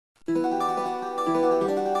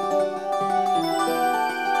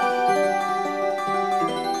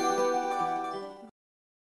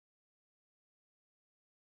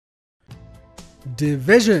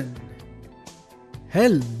Division.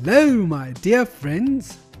 Hello my dear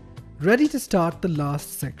friends. Ready to start the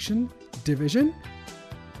last section, division?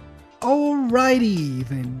 Alrighty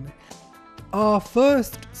then. Our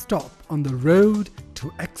first stop on the road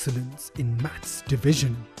to excellence in maths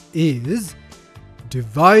division is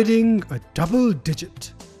dividing a double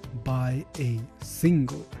digit by a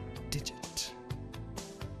single digit.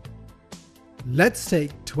 Let's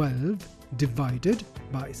take 12 divided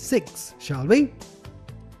by 6, shall we?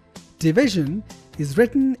 Division is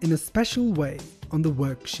written in a special way on the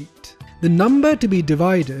worksheet. The number to be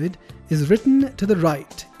divided is written to the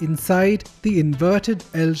right inside the inverted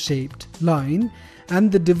L-shaped line,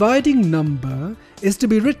 and the dividing number is to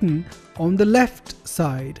be written on the left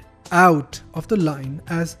side out of the line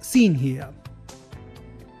as seen here.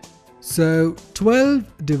 So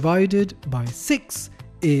 12 divided by 6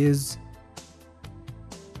 is...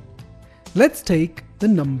 Let's take the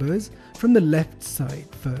numbers from the left side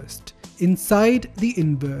first, inside the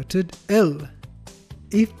inverted L.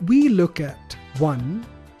 If we look at 1,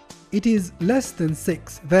 it is less than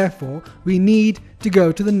 6, therefore we need to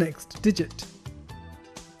go to the next digit.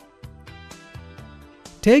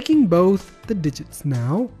 Taking both the digits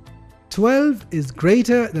now, 12 is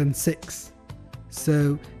greater than 6,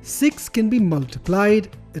 so 6 can be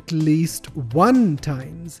multiplied at least 1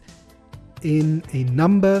 times in a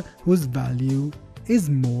number whose value is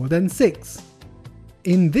more than 6.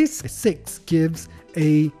 In this, 6 gives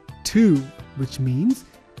a 2, which means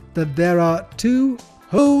that there are 2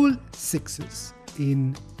 whole 6's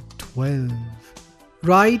in 12.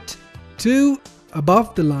 Write 2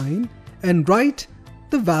 above the line and write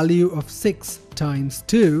the value of 6 times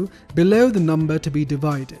 2 below the number to be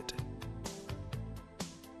divided.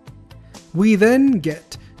 We then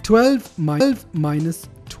get 12 minus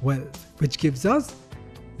 12, which gives us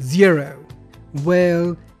 0.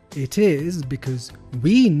 Well, it is because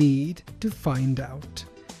we need to find out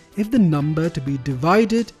if the number to be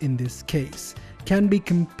divided in this case can be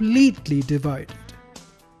completely divided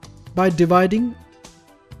by dividing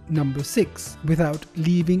number 6 without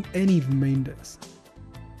leaving any remainders.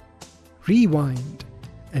 Rewind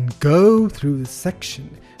and go through the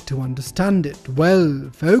section to understand it well,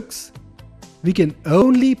 folks. We can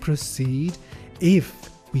only proceed if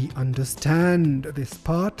we understand this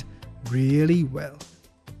part really well.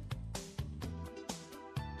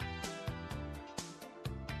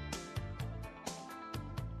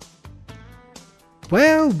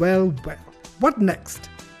 Well, what next?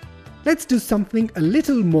 Let's do something a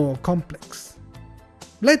little more complex.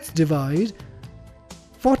 Let's divide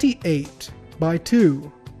 48 by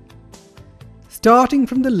 2. Starting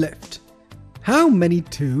from the left, how many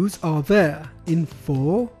 2's are there in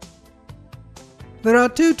 4? There are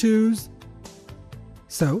 2 2's.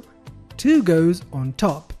 So 2 goes on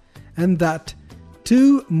top, and that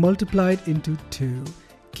 2 multiplied into 2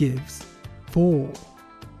 gives 4.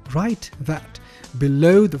 Write that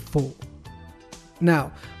below the 4.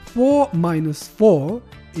 Now 4 minus 4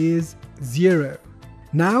 is 0.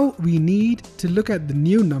 Now we need to look at the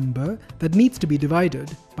new number that needs to be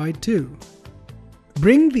divided by 2.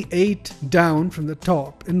 Bring the 8 down from the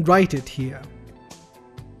top and write it here.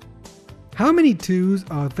 How many 2's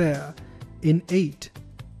are there in 8?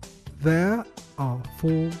 There are 4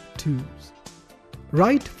 2's.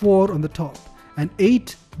 Write 4 on the top and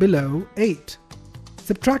 8 below 8.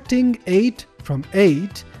 Subtracting 8 from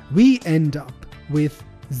 8, we end up with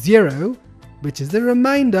 0, which is the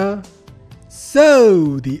remainder.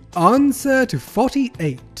 So the answer to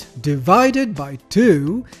 48 divided by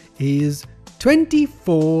 2 is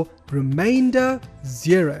 24 remainder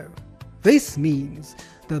 0. This means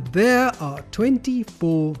that there are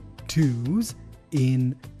 24 2's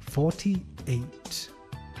in 48.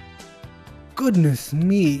 Goodness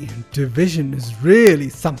me, division is really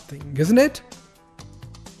something, isn't it?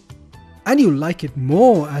 And you like it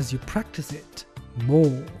more as you practice it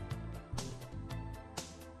more.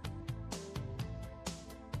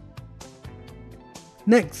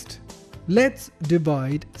 Next, let's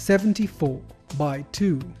divide 74 by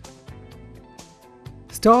 2.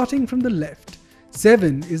 Starting from the left,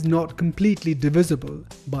 7 is not completely divisible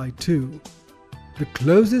by 2. The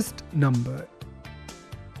closest number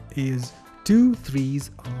is 2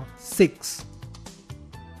 3's are 6.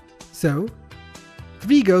 So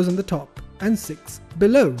 3 goes on the top and 6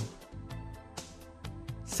 below.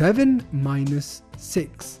 7 minus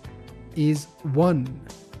 6 is 1.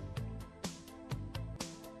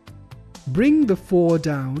 Bring the 4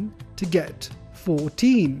 down to get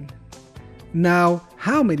 14. Now,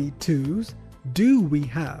 how many 2's do we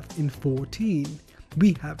have in 14?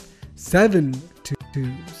 We have 7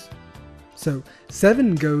 2's. So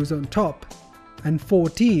 7 goes on top and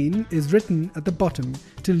 14 is written at the bottom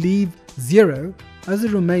to leave 0 as a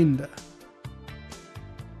remainder.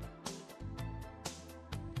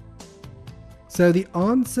 So the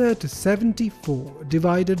answer to 74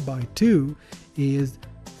 divided by 2 is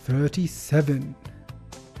 37.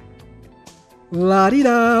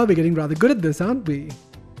 La-di-da! We're getting rather good at this, aren't we?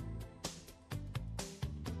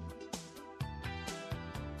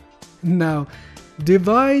 Now,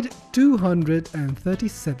 divide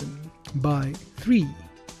 237 by 3.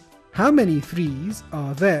 How many 3's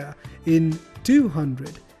are there in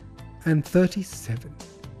 237?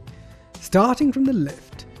 Starting from the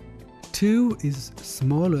left, 2 is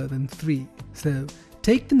smaller than 3, so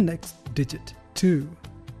take the next digit, 2.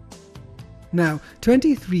 Now,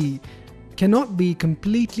 23 cannot be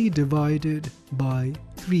completely divided by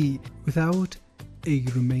 3 without a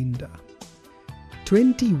remainder.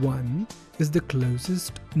 21 is the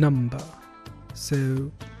closest number,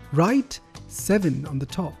 so write 7 on the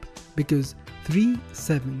top because 3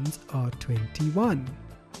 7s are 21.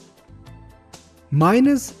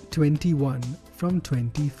 Minus 21 from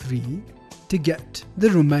 23 to get the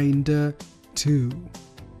remainder 2.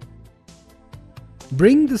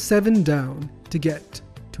 Bring the 7 down to get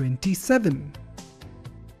 27.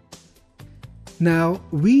 Now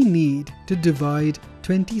we need to divide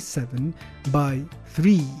 27 by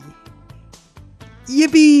 3.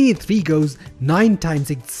 Yippee! 3 goes 9 times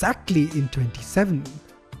exactly in 27.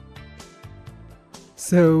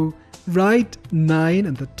 So write 9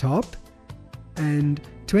 at the top and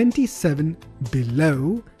 27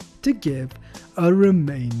 below to give a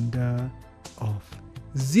remainder of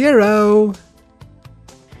 0.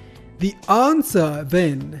 The answer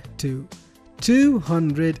then to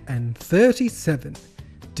 237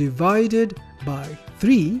 divided by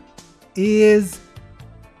 3 is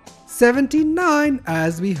 79,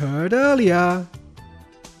 as we heard earlier.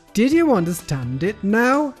 Did you understand it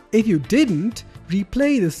now? If you didn't,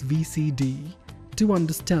 replay this VCD to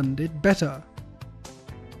understand it better.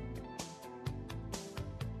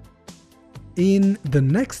 In the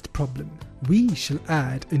next problem, we shall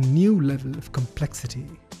add a new level of complexity.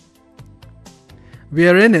 We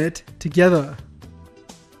are in it together.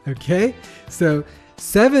 Okay, so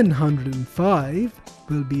 705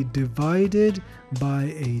 will be divided by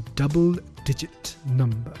a double-digit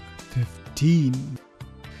number, 15.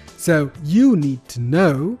 So you need to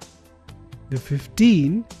know the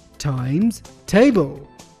 15 times table.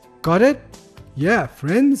 Got it? Yeah,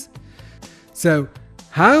 friends. So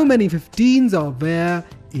how many 15s are there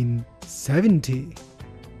in 70?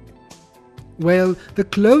 Well, the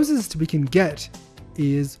closest we can get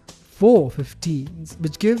is 4 15s,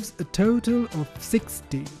 which gives a total of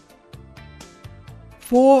 60.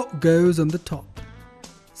 4 goes on the top,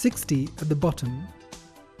 60 at the bottom.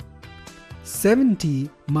 70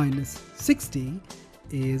 minus 60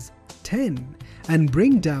 is 10, and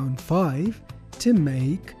bring down 5 to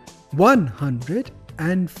make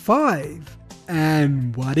 105.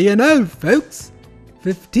 And what do you know, folks?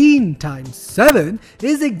 15 times 7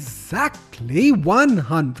 is exactly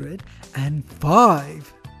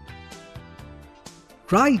 105.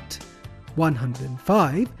 Write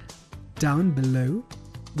 105 down below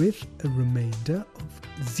with a remainder of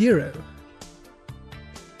 0.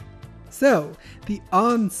 So the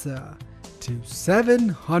answer to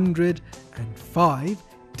 705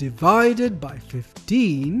 divided by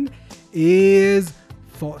 15 is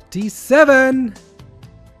 47.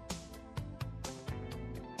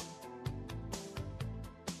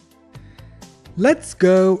 Let's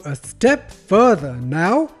go a step further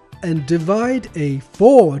now and divide a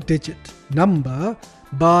 4-digit number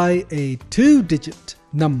by a 2-digit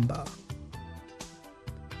number.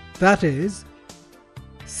 That is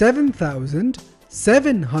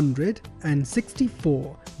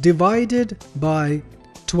 7,764 divided by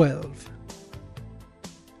 12.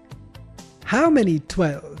 How many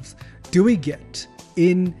 12s do we get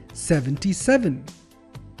in 77?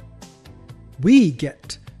 We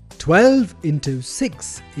get 12 into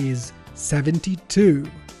 6 is 72.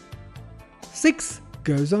 6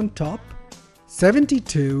 goes on top,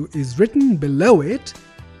 72 is written below it,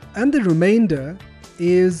 and the remainder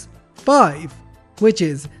is 5, which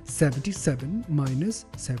is 77 minus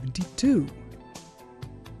 72.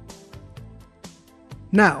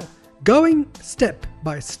 Now, going step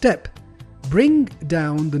by step, bring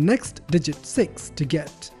down the next digit 6 to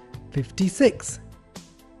get 56.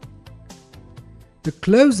 The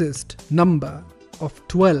closest number of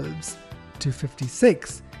 12s to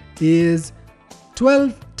 56 is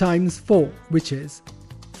 12 times 4, which is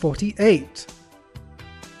 48.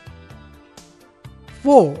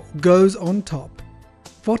 4 goes on top,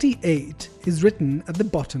 48 is written at the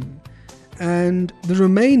bottom, And the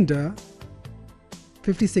remainder,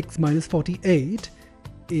 56 minus 48,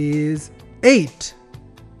 is 8.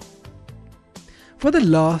 For the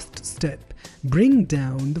last step, bring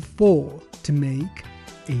down the 4 to make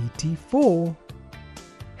 84.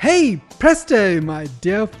 Hey, presto, my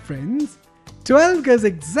dear friends! 12 goes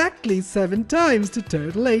exactly 7 times to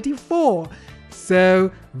total 84.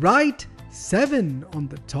 So write 7 on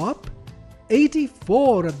the top,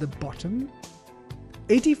 84 at the bottom.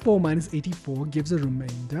 84 minus 84 gives a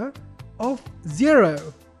remainder of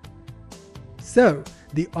 0. So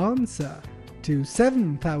the answer to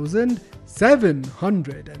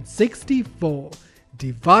 7,764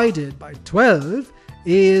 divided by 12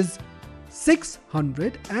 is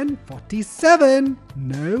 647.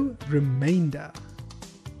 No remainder.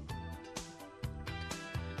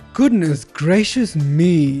 Goodness gracious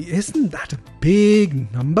me, isn't that a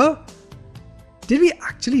big number? Did we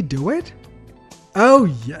actually do it? Oh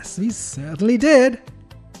yes, we certainly did.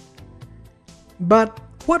 But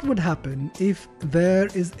what would happen if there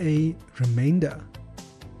is a remainder?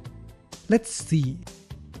 Let's see.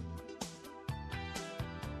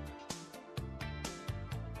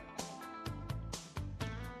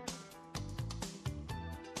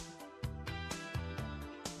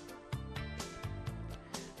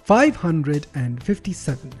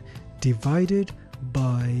 (557) divided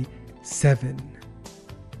by 7.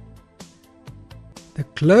 The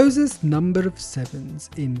closest number of 7s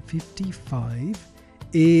in 55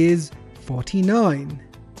 is 49,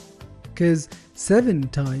 because 7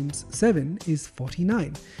 times 7 is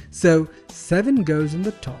 49. So 7 goes on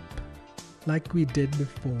the top like we did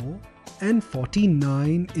before, and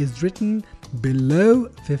 49 is written below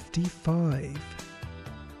 55.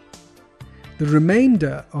 The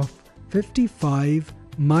remainder of 55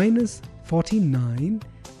 minus 49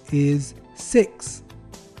 is 6.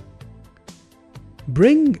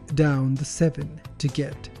 Bring down the 7 to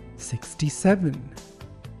get 67.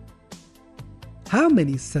 How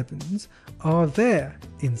many 7s are there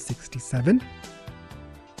in 67?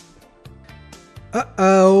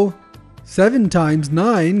 Uh-oh! 7 times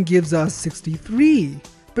 9 gives us 63,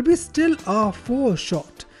 but we still are 4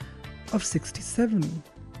 short of 67.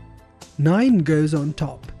 9 goes on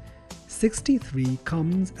top. 63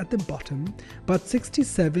 comes at the bottom, but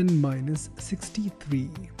 67 minus 63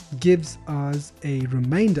 gives us a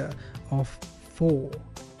remainder of 4.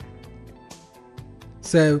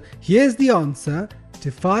 So here's the answer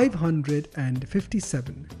to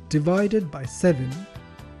 557 divided by 7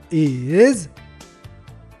 is,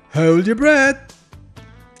 hold your breath,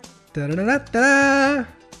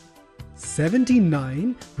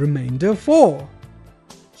 79 remainder 4.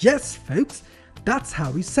 Yes folks, that's how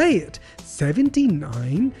we say it,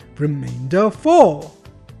 79 remainder 4.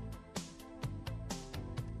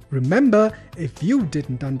 Remember, if you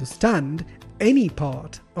didn't understand any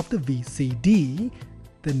part of the VCD,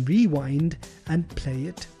 then rewind and play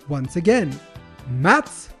it once again.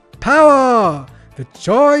 Maths power! The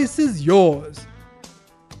choice is yours.